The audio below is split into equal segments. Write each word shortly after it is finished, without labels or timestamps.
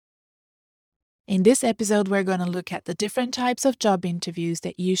In this episode, we're going to look at the different types of job interviews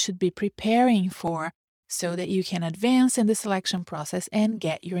that you should be preparing for so that you can advance in the selection process and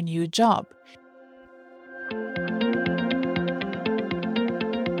get your new job.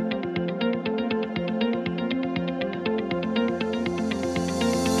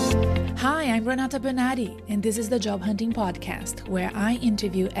 Hi, I'm Renata Bernardi, and this is the Job Hunting Podcast, where I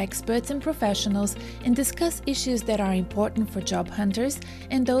interview experts and professionals and discuss issues that are important for job hunters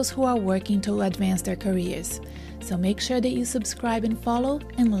and those who are working to advance their careers. So make sure that you subscribe and follow,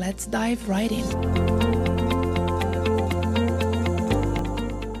 and let's dive right in.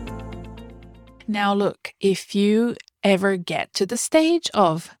 Now look, if you ever get to the stage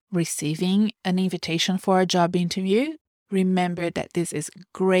of receiving an invitation for a job interview, remember that this is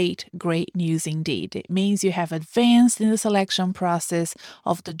great news indeed. It means you have advanced in the selection process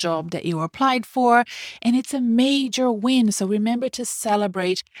of the job that you applied for, and it's a major win. So remember to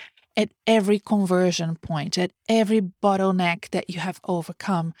celebrate at every conversion point, at every bottleneck that you have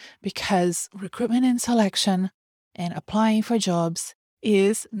overcome, because recruitment and selection and applying for jobs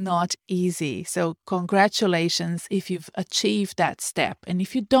is not easy. So congratulations if you've achieved that step. And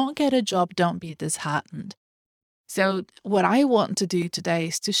if you don't get a job, don't be disheartened. So what I want to do today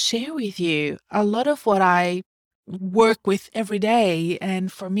is to share with you a lot of what I work with every day. And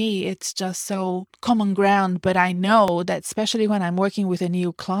for me, it's just so common ground. But I know that especially when I'm working with a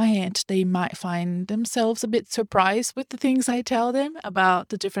new client, they might find themselves a bit surprised with the things I tell them about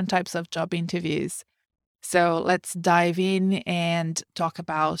the different types of job interviews. So let's dive in and talk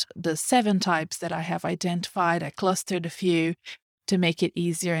about the 7 types that I have identified. I clustered a few to make it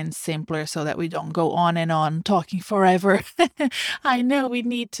easier and simpler so that we don't go on and on talking forever. I know we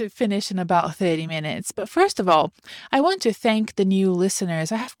need to finish in about 30 minutes. But first of all, I want to thank the new listeners.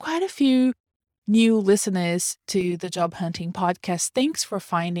 I have quite a few new listeners to the Job Hunting Podcast. Thanks for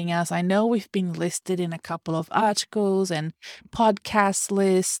finding us. I know we've been listed in a couple of articles and podcast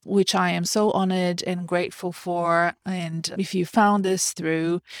lists, which I am so honored and grateful for. And if you found us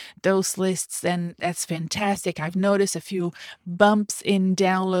through those lists, then that's fantastic. I've noticed a few bumps in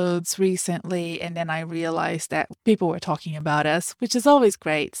downloads recently, and then I realized that people were talking about us, which is always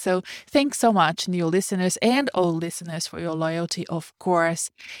great. So thanks so much, new listeners and old listeners, for your loyalty, of course.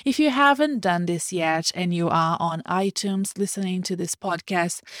 If you haven't done this yet and you are on iTunes listening to this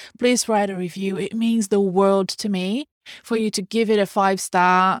podcast, please write a review. It means the world to me for you to give it a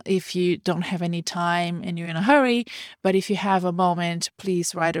 5-star if you don't have any time and you're in a hurry. But if you have a moment,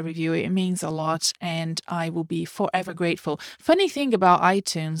 please write a review. It means a lot and I will be forever grateful. Funny thing about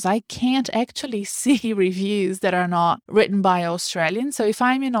iTunes, I can't actually see reviews that are not written by Australians. So if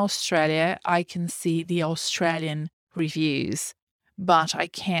I'm in Australia, I can see the Australian reviews, but I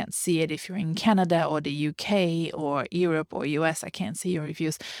can't see it if you're in Canada or the UK or Europe or US. I can't see your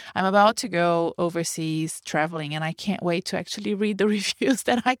reviews. I'm about to go overseas traveling and I can't wait to actually read the reviews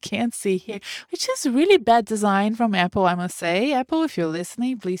that I can't see here, which is really bad design from Apple, I must say. Apple, if you're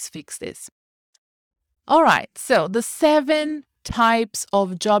listening, please fix this. All right, so the 7 types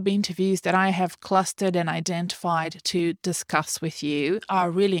of job interviews that I have clustered and identified to discuss with you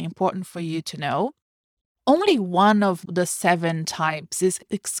are really important for you to know. Only one of the 7 types is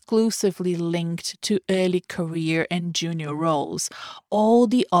exclusively linked to early career and junior roles. All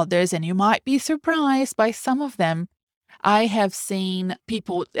the others, and you might be surprised by some of them, I have seen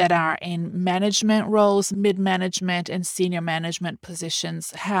people that are in management roles, mid-management and senior management positions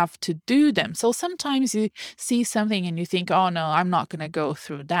have to do them. So sometimes you see something and you think, oh no, I'm not going to go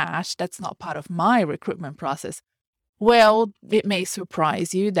through that. That's not part of my recruitment process. Well, it may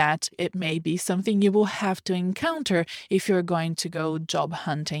surprise you that it may be something you will have to encounter if you're going to go job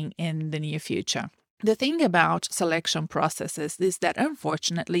hunting in the near future. The thing about selection processes is that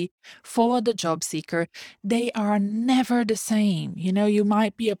unfortunately for the job seeker, they are never the same. You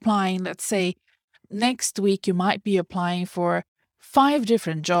might be applying, let's say next week, you might be applying for 5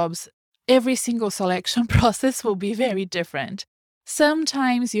 different jobs. Every single selection process will be very different.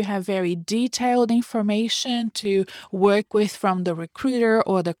 Sometimes you have very detailed information to work with from the recruiter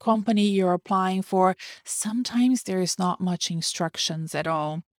or the company you're applying for. Sometimes there is not much instructions at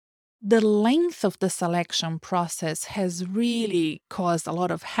all. The length of the selection process has really caused a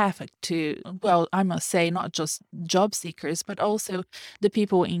lot of havoc to, well, I must say, not just job seekers, but also the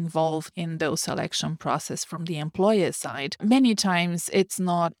people involved in those selection process from the employer side. Many times it's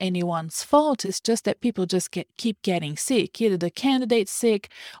not anyone's fault. It's just that people just keep getting sick. Either the candidate's sick,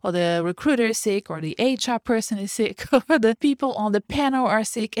 or the recruiter is sick, or the HR person is sick, or the people on the panel are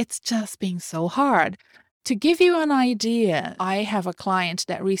sick. It's just been so hard. To give you an idea, I have a client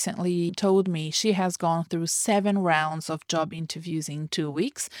that recently told me she has gone through 7 rounds of job interviews in 2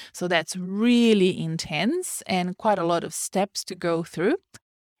 weeks. So that's really intense and quite a lot of steps to go through.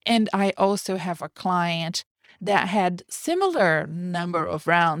 And I also have a client that had similar number of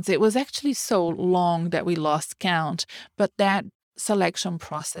rounds. It was actually so long that we lost count, but that selection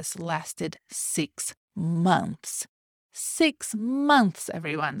process lasted 6 months. 6 months,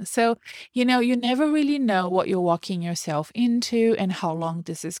 everyone. So, you never really know what you're walking yourself into and how long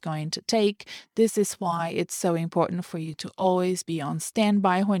this is going to take. This is why it's so important for you to always be on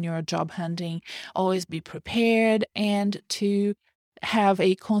standby when you're job hunting, always be prepared, and to have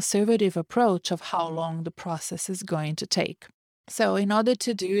a conservative approach of how long the process is going to take. So, in order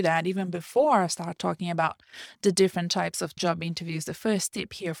to do that, even before I start talking about the different types of job interviews, the first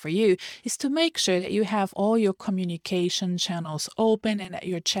tip here for you is to make sure that you have all your communication channels open and that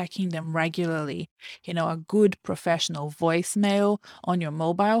you're checking them regularly. A good professional voicemail on your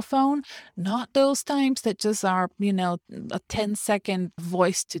mobile phone, not those times that just are, a 10-second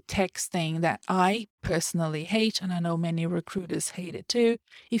voice to text thing that I personally hate, and I know many recruiters hate it too.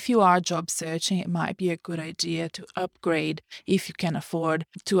 If you are job searching, it might be a good idea to upgrade, if you can afford,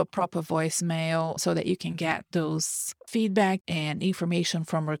 to a proper voicemail so that you can get those feedback and information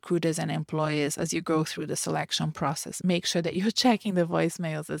from recruiters and employers as you go through the selection process. Make sure that you're checking the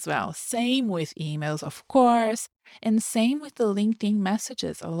voicemails as well. Same with emails, of course. And same with the LinkedIn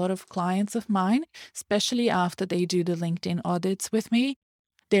messages. A lot of clients of mine, especially after they do the LinkedIn audits with me,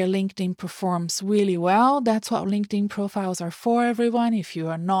 their LinkedIn performs really well. That's what LinkedIn profiles are for, everyone. If you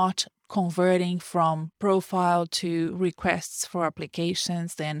are not converting from profile to requests for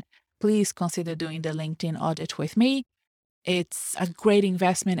applications, then please consider doing the LinkedIn audit with me. It's a great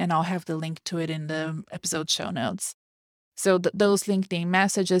investment, and I'll have the link to it in the episode show notes. So those LinkedIn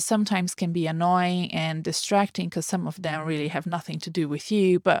messages sometimes can be annoying and distracting because some of them really have nothing to do with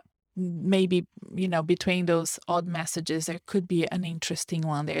you, but maybe, between those odd messages, there could be an interesting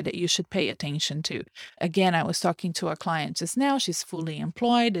one there that you should pay attention to. Again, I was talking to a client just now. She's fully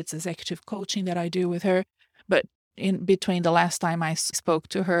employed. It's executive coaching that I do with her. But in between the last time I spoke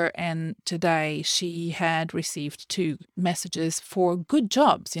to her and today, she had received 2 messages for good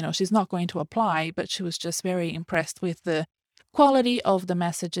jobs. She's not going to apply, but she was just very impressed with the quality of the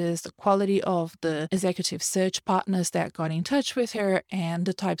messages, the quality of the executive search partners that got in touch with her, and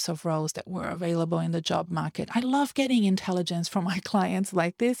the types of roles that were available in the job market. I love getting intelligence from my clients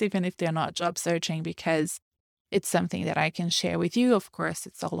like this, even if they're not job searching, because it's something that I can share with you. Of course,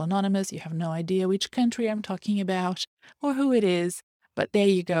 it's all anonymous. You have no idea which country I'm talking about or who it is. But there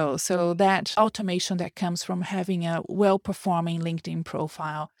you go. So that automation that comes from having a well-performing LinkedIn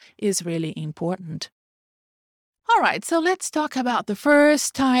profile is really important. All right, so let's talk about the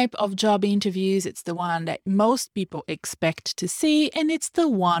first type of job interviews. It's the one that most people expect to see, and it's the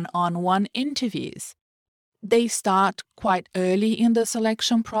one-on-one interviews. They start quite early in the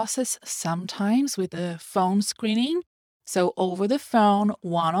selection process, sometimes with a phone screening. So over the phone,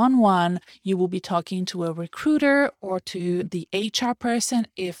 one-on-one, you will be talking to a recruiter or to the HR person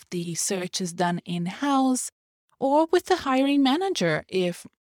if the search is done in-house, or with the hiring manager if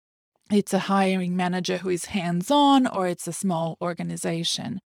it's a hiring manager who is hands-on or it's a small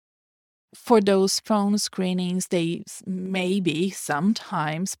organization. For those phone screenings, they maybe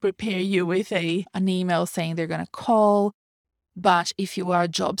sometimes prepare you with an email saying they're going to call. But if you are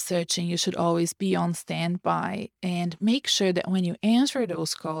job searching, you should always be on standby and make sure that when you answer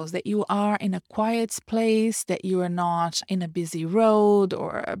those calls, that you are in a quiet place, that you are not in a busy road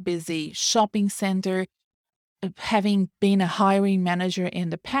or a busy shopping center. Having been a hiring manager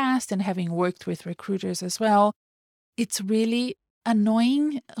in the past and having worked with recruiters as well, it's really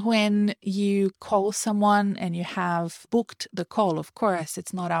annoying when you call someone and you have booked the call. Of course,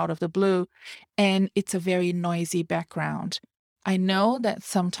 it's not out of the blue, and it's a very noisy background. I know that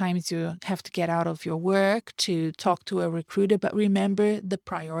sometimes you have to get out of your work to talk to a recruiter, but remember, the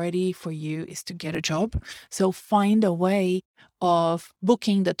priority for you is to get a job. So find a way of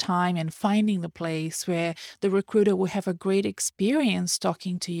booking the time and finding the place where the recruiter will have a great experience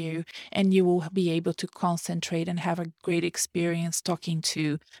talking to you, and you will be able to concentrate and have a great experience talking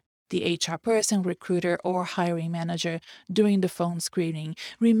to the HR person, recruiter, or hiring manager during the phone screening.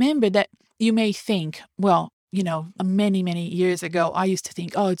 Remember that you may think, well, many, many years ago, I used to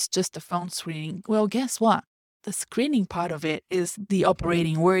think, oh, it's just a phone screening. Well, guess what? The screening part of it is the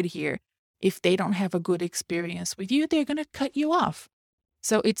operating word here. If they don't have a good experience with you, they're going to cut you off.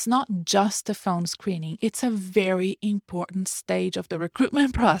 So it's not just a phone screening. It's a very important stage of the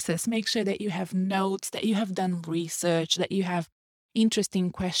recruitment process. Make sure that you have notes, that you have done research, that you have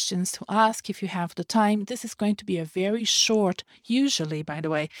interesting questions to ask if you have the time. This is going to be a very short, usually, by the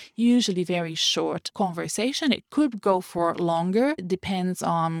way, usually very short conversation. It could go for longer. It depends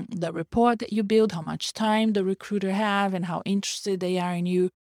on the rapport that you build, how much time the recruiter have, and how interested they are in you.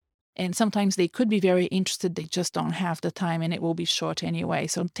 And sometimes they could be very interested, they just don't have the time, and it will be short anyway.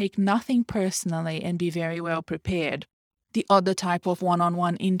 So take nothing personally and be very well prepared. The other type of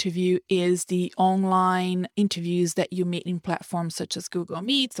one-on-one interview is the online interviews that you meet in platforms such as Google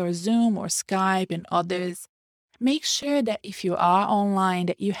Meets or Zoom or Skype and others. Make sure that if you are online,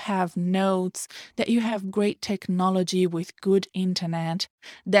 that you have notes, that you have great technology with good internet,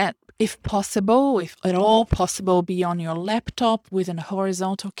 that if possible, if at all possible, be on your laptop with a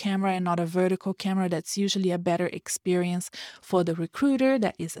horizontal camera and not a vertical camera. That's usually a better experience for the recruiter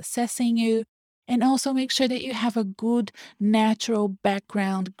that is assessing you. And also make sure that you have a good natural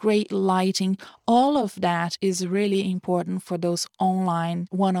background, great lighting. All of that is really important for those online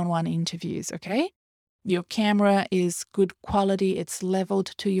one-on-one interviews, okay? Your camera is good quality, it's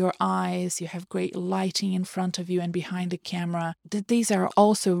leveled to your eyes, you have great lighting in front of you and behind the camera. These are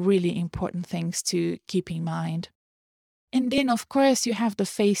also really important things to keep in mind. And then, of course, you have the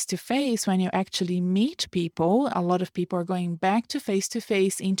face-to-face when you actually meet people. A lot of people are going back to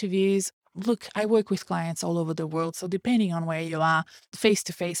face-to-face interviews. Look, I work with clients all over the world, so depending on where you are,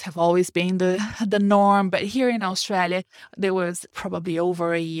 face-to-face have always been the norm. But here in Australia, there was probably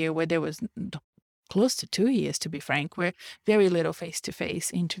over a year where there was close to 2 years, to be frank, where very little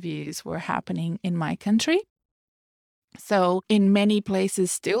face-to-face interviews were happening in my country. So in many places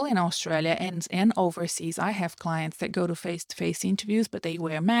still in Australia and overseas, I have clients that go to face-to-face interviews, but they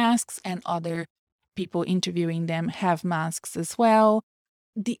wear masks, and other people interviewing them have masks as well.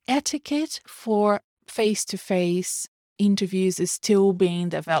 The etiquette for face-to-face interviews is still being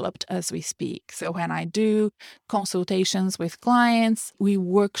developed as we speak. So when I do consultations with clients, we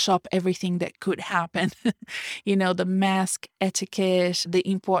workshop everything that could happen. The mask etiquette, the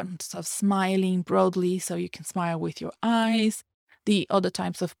importance of smiling broadly so you can smile with your eyes, the other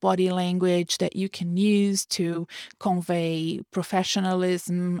types of body language that you can use to convey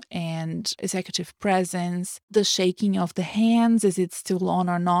professionalism and executive presence, the shaking of the hands, is it still on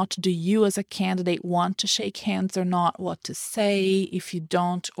or not? Do you as a candidate want to shake hands or not? What to say if you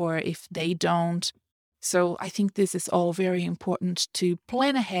don't or if they don't? So I think this is all very important to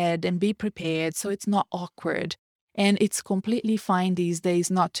plan ahead and be prepared so it's not awkward. And it's completely fine these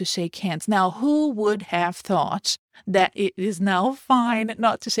days not to shake hands. Now, who would have thought that it is now fine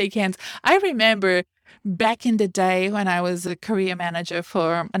not to shake hands? I remember back in the day when I was a career manager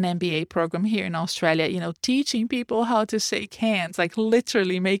for an MBA program here in Australia, teaching people how to shake hands, like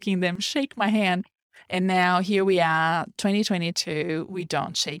literally making them shake my hand. And now here we are, 2022, we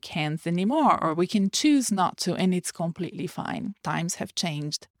don't shake hands anymore, or we can choose not to, and it's completely fine. Times have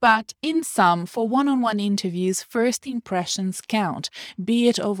changed. But in sum, for one-on-one interviews, first impressions count, be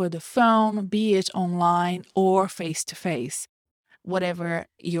it over the phone, be it online, or face-to-face. Whatever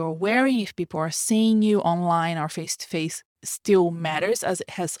you're wearing, if people are seeing you online or face-to-face, still matters, as it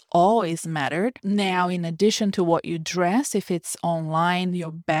has always mattered. Now, in addition to what you dress, if it's online,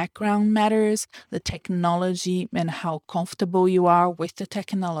 your background matters, the technology and how comfortable you are with the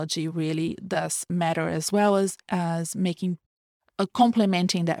technology really does matter, as well as making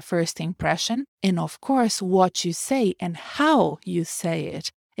complementing that first impression. And of course, what you say and how you say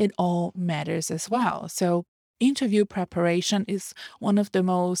it all matters as well. So interview preparation is one of the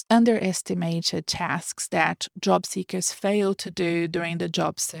most underestimated tasks that job seekers fail to do during the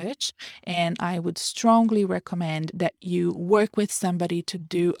job search. And I would strongly recommend that you work with somebody to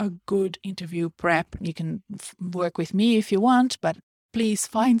do a good interview prep. You can work with me if you want, but please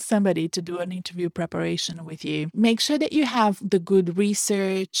find somebody to do an interview preparation with you. Make sure that you have the good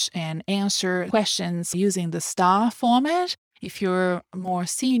research and answer questions using the STAR format. If you're more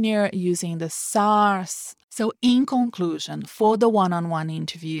senior, using the SARS. So in conclusion, for the one-on-one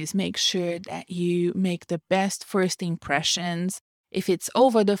interviews, make sure that you make the best first impressions. If it's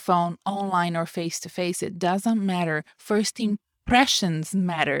over the phone, online, or face-to-face, it doesn't matter. First impressions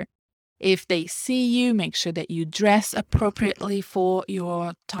matter. If they see you, make sure that you dress appropriately for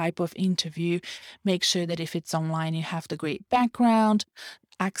your type of interview. Make sure that if it's online, you have the great background,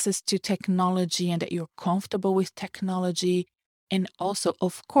 access to technology, and that you're comfortable with technology. And also,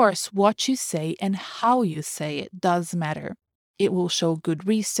 of course, what you say and how you say it does matter. It will show good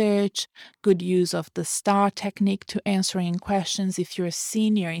research, good use of the STAR technique to answering questions. If you're a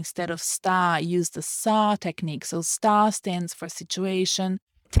senior, instead of STAR, use the SAR technique. So STAR stands for situation,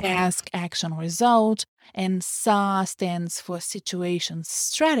 task, action, result, and SAR stands for situation,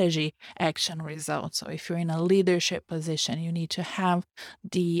 strategy, action, result. So if you're in a leadership position, you need to have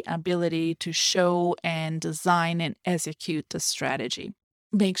the ability to show and design and execute the strategy.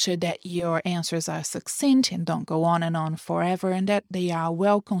 Make sure that your answers are succinct and don't go on and on forever, and that they are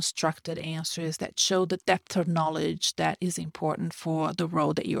well-constructed answers that show the depth of knowledge that is important for the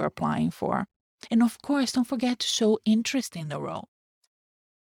role that you're applying for. And of course, don't forget to show interest in the role.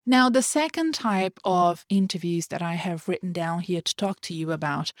 Now, the second type of interviews that I have written down here to talk to you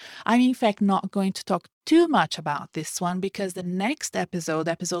about, I'm in fact not going to talk too much about this one because the next episode,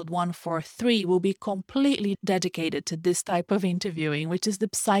 episode 143, will be completely dedicated to this type of interviewing, which is the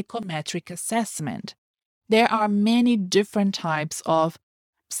psychometric assessment. There are many different types of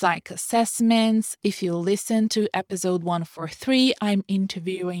psych assessments. If you listen to episode 143, I'm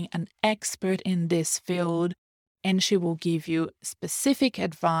interviewing an expert in this field, and she will give you specific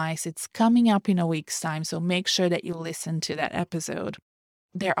advice. It's coming up in a week's time, so make sure that you listen to that episode.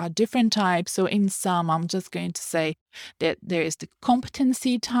 There are different types. So in sum, I'm just going to say that there is the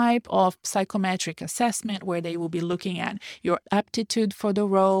competency type of psychometric assessment where they will be looking at your aptitude for the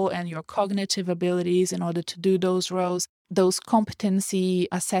role and your cognitive abilities in order to do those roles. Those competency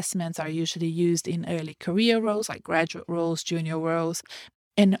assessments are usually used in early career roles like graduate roles, junior roles,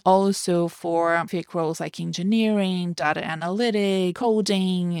 and also for big roles like engineering, data analytics,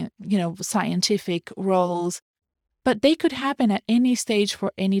 coding, scientific roles. But they could happen at any stage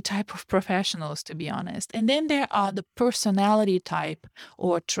for any type of professionals, to be honest. And then there are the personality type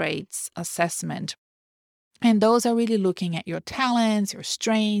or traits assessment. And those are really looking at your talents, your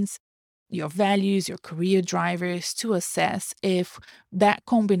strengths, your values, your career drivers to assess if that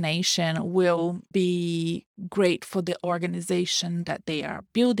combination will be great for the organization that they are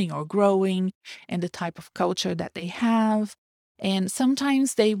building or growing and the type of culture that they have. And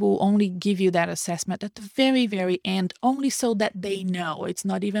sometimes they will only give you that assessment at the very, very end, only so that they know. It's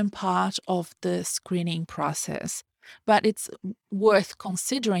not even part of the screening process. But it's worth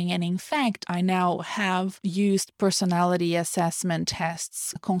considering. And in fact, I now have used personality assessment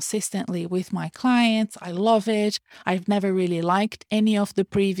tests consistently with my clients. I love it. I've never really liked any of the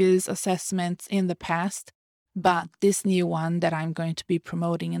previous assessments in the past. But this new one that I'm going to be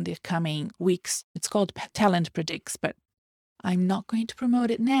promoting in the coming weeks, it's called Talent Predicts, but I'm not going to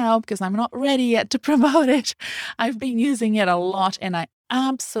promote it now because I'm not ready yet to promote it. I've been using it a lot and I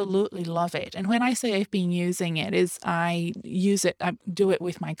absolutely love it. And when I say I've been using it, I do it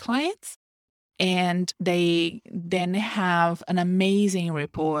with my clients, and they then have an amazing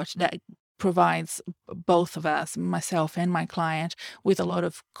report that provides both of us, myself and my client, with a lot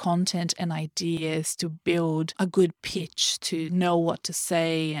of content and ideas to build a good pitch, to know what to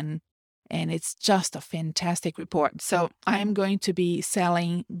say, and it's just a fantastic report. So I'm going to be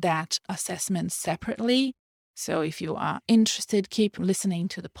selling that assessment separately. So if you are interested, keep listening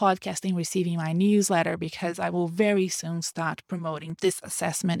to the podcast and receiving my newsletter, because I will very soon start promoting this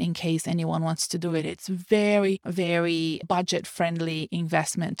assessment in case anyone wants to do it. It's very, very budget-friendly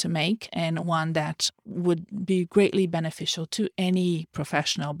investment to make, and one that would be greatly beneficial to any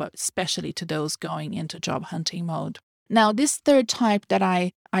professional, but especially to those going into job hunting mode. Now, this third type that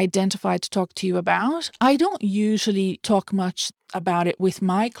I identified to talk to you about, I don't usually talk much about it with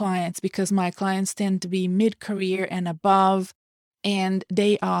my clients because my clients tend to be mid-career and above, and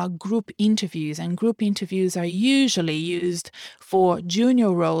they are group interviews, and group interviews are usually used for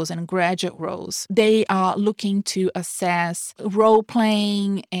junior roles and graduate roles. They are looking to assess role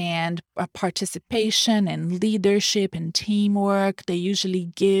playing and participation and leadership and teamwork. They usually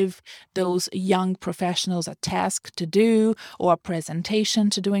give those young professionals a task to do, or a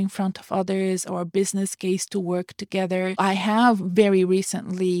presentation to do in front of others, or a business case to work together. I have very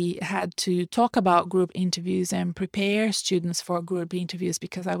recently had to talk about group interviews and prepare students for group interviews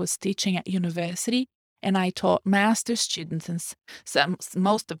because I was teaching at university and I taught master's students, and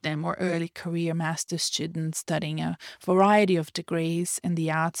most of them were early career master's students studying a variety of degrees in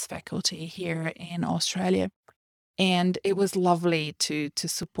the arts faculty here in Australia. And it was lovely to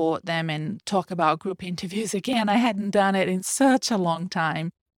support them and talk about group interviews again. I hadn't done it in such a long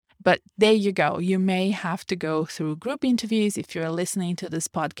time. But there you go. You may have to go through group interviews if you're listening to this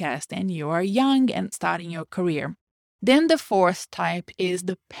podcast and you are young and starting your career. Then the fourth type is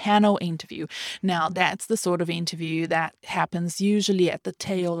the panel interview. Now, that's the sort of interview that happens usually at the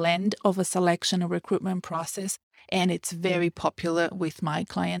tail end of a selection or recruitment process. And it's very popular with my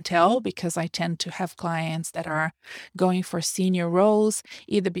clientele because I tend to have clients that are going for senior roles,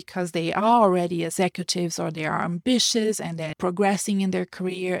 either because they are already executives or they are ambitious and they're progressing in their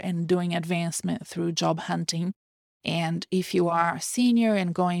career and doing advancement through job hunting. And if you are senior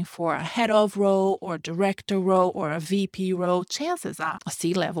and going for a head of role or director role or a VP role, chances are, a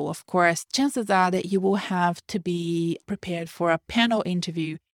C-level, of course, chances are that you will have to be prepared for a panel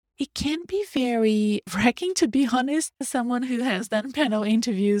interview. It can be very wrecking, to be honest. As someone who has done panel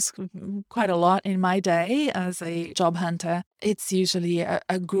interviews quite a lot in my day as a job hunter, it's usually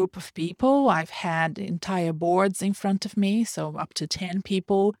a group of people. I've had entire boards in front of me, so up to 10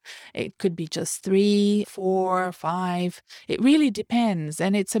 people. It could be just 3, 4, 5. It really depends.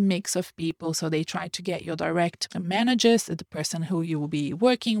 And it's a mix of people. So they try to get your direct managers, the person who you will be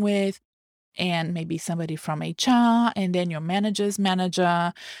working with, and maybe somebody from HR, and then your manager's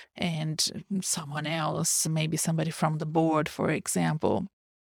manager, and someone else, maybe somebody from the board, for example.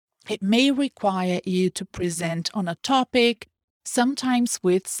 It may require you to present on a topic, sometimes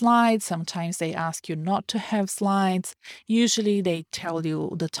with slides, sometimes they ask you not to have slides. Usually they tell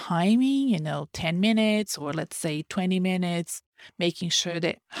you the timing, 10 minutes or let's say 20 minutes, making sure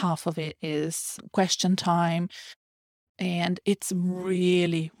that half of it is question time. And it's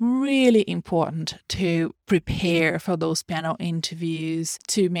really, really important to prepare for those panel interviews,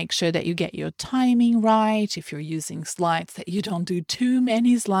 to make sure that you get your timing right. If you're using slides, that you don't do too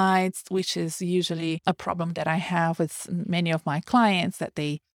many slides, which is usually a problem that I have with many of my clients, that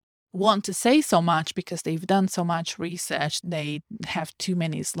they want to say so much because they've done so much research. They have too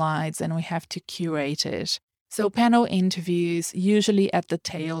many slides and we have to curate it. So panel interviews usually at the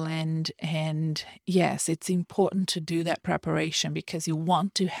tail end, and yes, it's important to do that preparation because you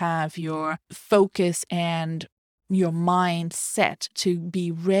want to have your focus and your mind set to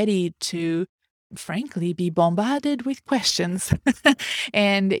be ready to, frankly, be bombarded with questions.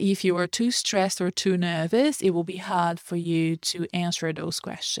 And if you are too stressed or too nervous, it will be hard for you to answer those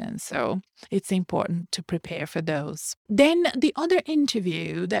questions. So it's important to prepare for those. Then the other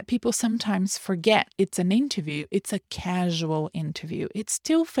interview that people sometimes forget, it's an interview, it's a casual interview. It's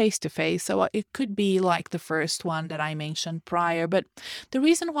still face-to-face, so it could be like the first one that I mentioned prior. But the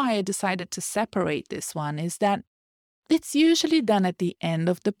reason why I decided to separate this one is that it's usually done at the end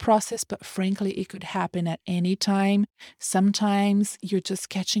of the process, but frankly, it could happen at any time. Sometimes you're just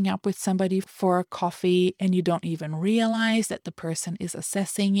catching up with somebody for a coffee and you don't even realize that the person is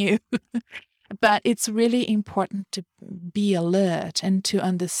assessing you. But it's really important to be alert and to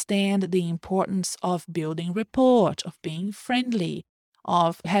understand the importance of building rapport, of being friendly,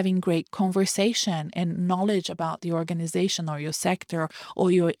 of having great conversation and knowledge about the organization or your sector or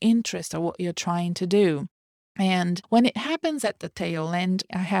your interest or what you're trying to do. And when it happens at the tail end,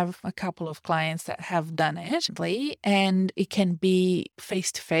 I have a couple of clients that have done it, and it can be face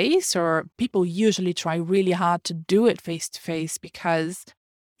to face, or people usually try really hard to do it face to face because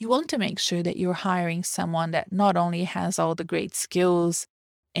you want to make sure that you're hiring someone that not only has all the great skills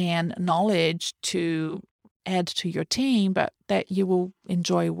and knowledge to add to your team, but that you will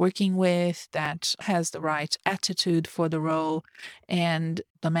enjoy working with, that has the right attitude for the role, and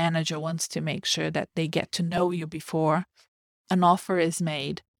the manager wants to make sure that they get to know you before an offer is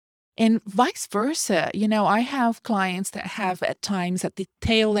made. And vice versa. I have clients that have at times at the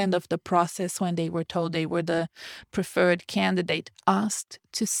tail end of the process, when they were told they were the preferred candidate, asked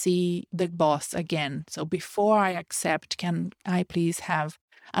to see the boss again. So before I accept, can I please have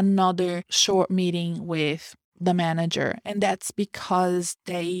another short meeting with the manager? And that's because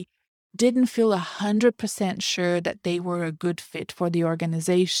they didn't feel 100% sure that they were a good fit for the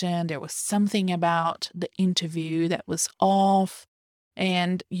organization. There was something about the interview that was off.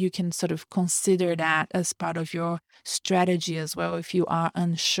 And you can sort of consider that as part of your strategy as well, if you are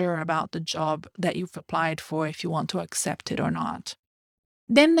unsure about the job that you've applied for, if you want to accept it or not.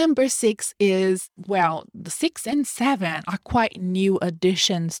 Then number 6 is, well, the 6 and 7 are quite new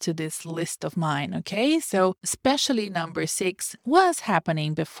additions to this list of mine, okay? So especially number 6 was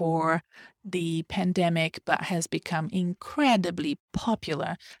happening before the pandemic, but has become incredibly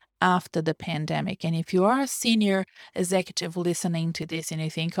popular after the pandemic. And if you are a senior executive listening to this and you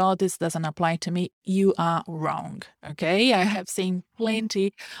think, oh, this doesn't apply to me, you are wrong, okay? I have seen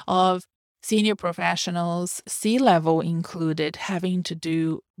plenty of senior professionals, C-level included, having to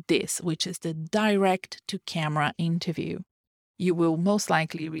do this, which is the direct-to-camera interview. You will most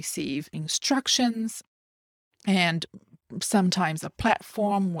likely receive instructions and sometimes a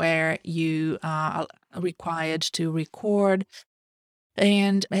platform where you are required to record.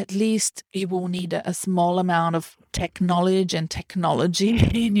 And at least you will need a small amount of technology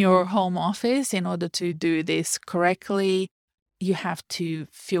in your home office in order to do this correctly. You have to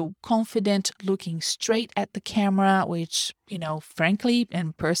feel confident looking straight at the camera, which, frankly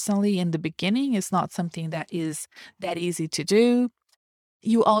and personally in the beginning is not something that is that easy to do.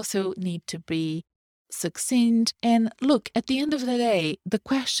 You also need to be succinct. And look, at the end of the day, the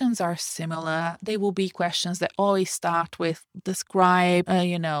questions are similar. They will be questions that always start with describe,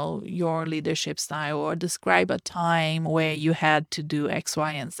 your leadership style, or describe a time where you had to do X,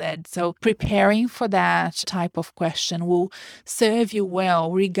 Y, and Z. So preparing for that type of question will serve you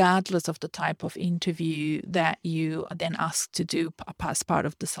well, regardless of the type of interview that you are then asked to do as part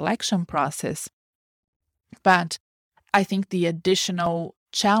of the selection process. But I think the additional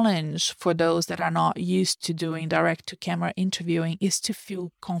challenge for those that are not used to doing direct to camera interviewing is to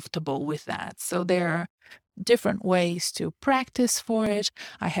feel comfortable with that. So there are different ways to practice for it.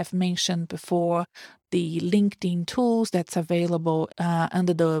 I have mentioned before the LinkedIn tools that's available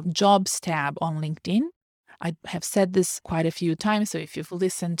under the jobs tab on LinkedIn. I have said this quite a few times, so if you've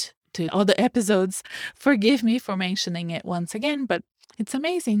listened to other episodes, forgive me for mentioning it once again, but it's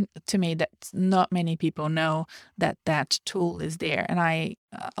amazing to me that not many people know that that tool is there. And I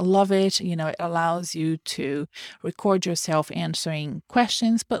love it. It allows you to record yourself answering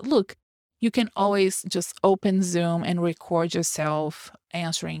questions. But look, you can always just open Zoom and record yourself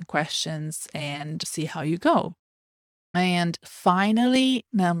answering questions and see how you go. And finally,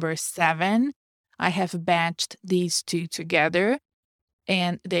 number 7, I have batched these two together,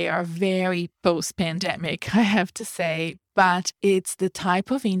 and they are very post-pandemic, I have to say, but it's the type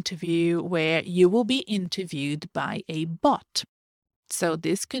of interview where you will be interviewed by a bot. So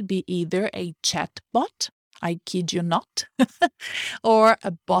this could be either a chat bot, I kid you not, or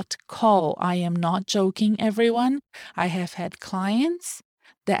a bot call. I am not joking, everyone. I have had clients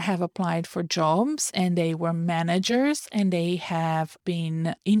that have applied for jobs and they were managers and they have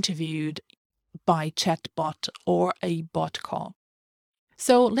been interviewed by chatbot or a bot call.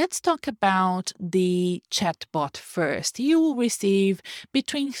 So let's talk about the chatbot first. You will receive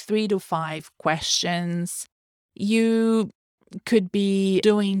between 3 to 5 questions. You could be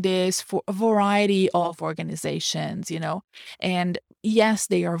doing this for a variety of organizations, and yes,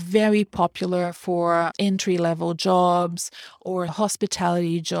 they are very popular for entry-level jobs or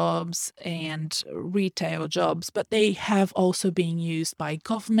hospitality jobs and retail jobs, but they have also been used by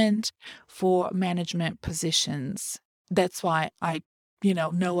government for management positions. That's why I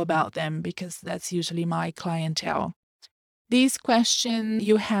know about them, because that's usually my clientele. These questions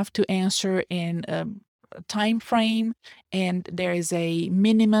you have to answer in a time frame, and there is a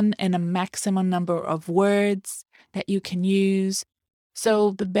minimum and a maximum number of words that you can use.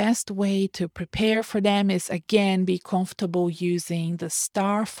 So the best way to prepare for them is, again, be comfortable using the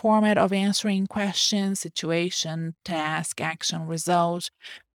STAR format of answering questions: situation, task, action, result.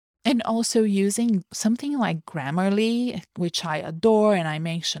 And also using something like Grammarly, which I adore, and I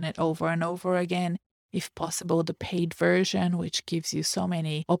mention it over and over again. If possible, the paid version, which gives you so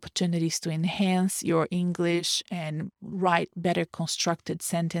many opportunities to enhance your English and write better constructed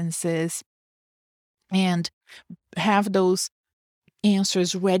sentences, and have those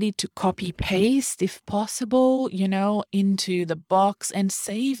answers ready to copy paste if possible, into the box and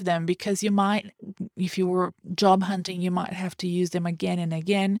save them, because you might, if you were job hunting, you might have to use them again and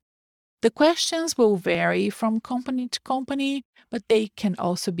again. The questions will vary from company to company, but they can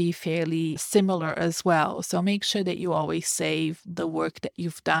also be fairly similar as well. So make sure that you always save the work that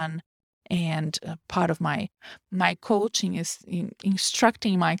you've done. And part of my coaching is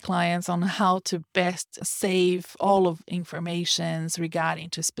instructing my clients on how to best save all of informations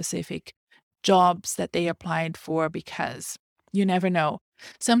regarding to specific jobs that they applied for, because you never know.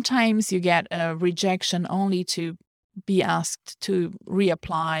 Sometimes you get a rejection only to be asked to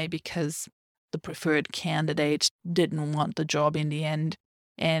reapply because the preferred candidate didn't want the job in the end.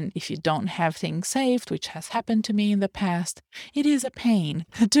 And if you don't have things saved, which has happened to me in the past, it is a pain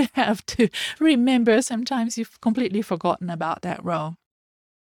to have to remember. Sometimes you've completely forgotten about that role.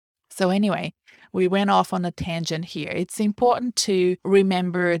 So anyway, we went off on a tangent here. It's important to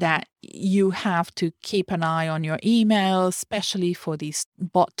remember that you have to keep an eye on your emails, especially for these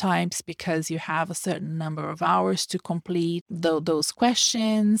bot types, because you have a certain number of hours to complete those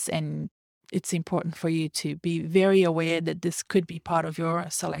questions. And it's important for you to be very aware that this could be part of your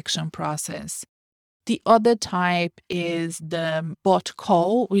selection process. The other type is the bot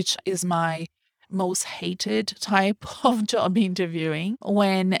call, which is my most hated type of job interviewing,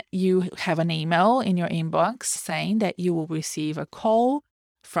 when you have an email in your inbox saying that you will receive a call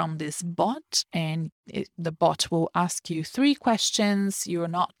from this bot, and the bot will ask you 3 questions. You're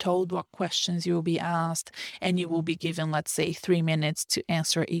not told what questions you will be asked, and you will be given, let's say, 3 minutes to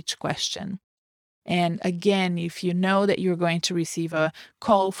answer each question. And again, if you know that you're going to receive a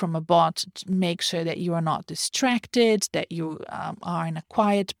call from a bot, make sure that you are not distracted, that you are in a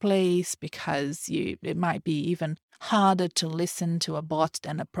quiet place, because it might be even harder to listen to a bot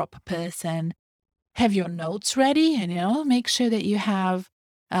than a proper person. have your notes ready, and make sure that you have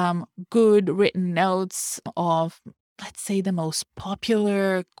good written notes of, let's say, the most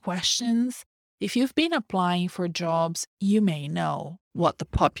popular questions. If you've been applying for jobs, you may know what the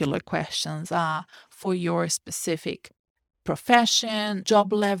popular questions are for your specific profession,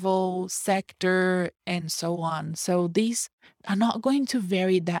 job level, sector, and so on. So these are not going to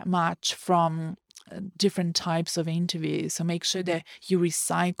vary that much from different types of interviews. So make sure that you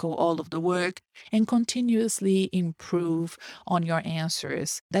recycle all of the work and continuously improve on your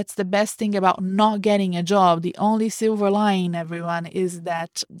answers. That's the best thing about not getting a job. The only silver lining, everyone, is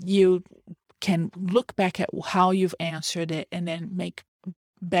that you can look back at how you've answered it and then make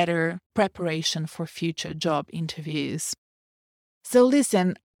better preparation for future job interviews. So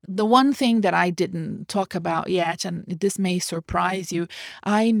listen, the one thing that I didn't talk about yet, and this may surprise you,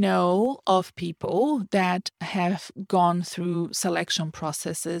 I know of people that have gone through selection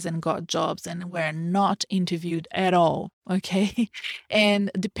processes and got jobs and were not interviewed at all. Okay. And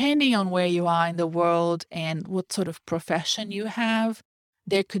depending on where you are in the world and what sort of profession you have,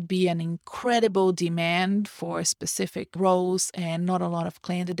 there could be an incredible demand for specific roles and not a lot of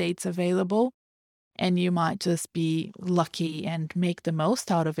candidates available. And you might just be lucky and make the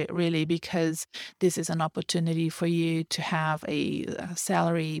most out of it, really, because this is an opportunity for you to have a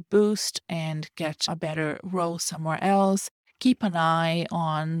salary boost and get a better role somewhere else. Keep an eye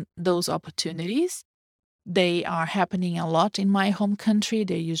on those opportunities. They are happening a lot in my home country.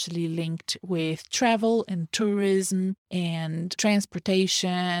 They're usually linked with travel and tourism and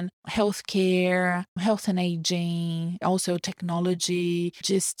transportation, healthcare, health and aging, also technology,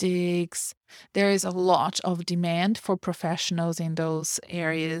 logistics. There is a lot of demand for professionals in those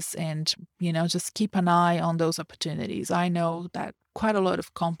areas, and, just keep an eye on those opportunities. I know that quite a lot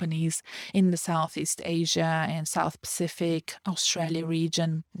of companies in the Southeast Asia and South Pacific, Australia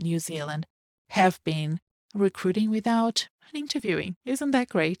region, New Zealand have been recruiting without interviewing. Isn't that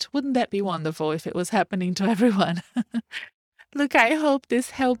great? Wouldn't that be wonderful if it was happening to everyone? Look, I hope this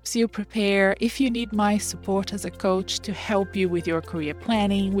helps you prepare. If you need my support as a coach to help you with your career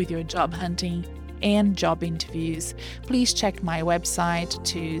planning, with your job hunting, and job interviews, please check my website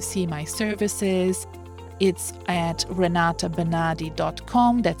to see my services. It's at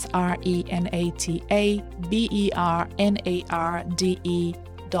renatabernardi.com. That's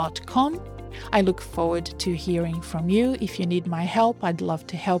RENATABERNARDE.com. I look forward to hearing from you. If you need my help, I'd love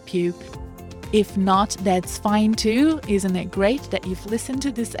to help you. If not, that's fine too. Isn't it great that you've listened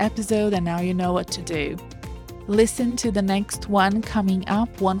to this episode and now you know what to do? Listen to the next one coming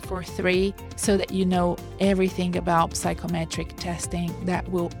up, 143, so that you know everything about psychometric testing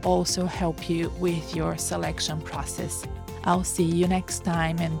that will also help you with your selection process. I'll see you next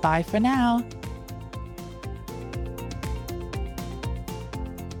time, and bye for now.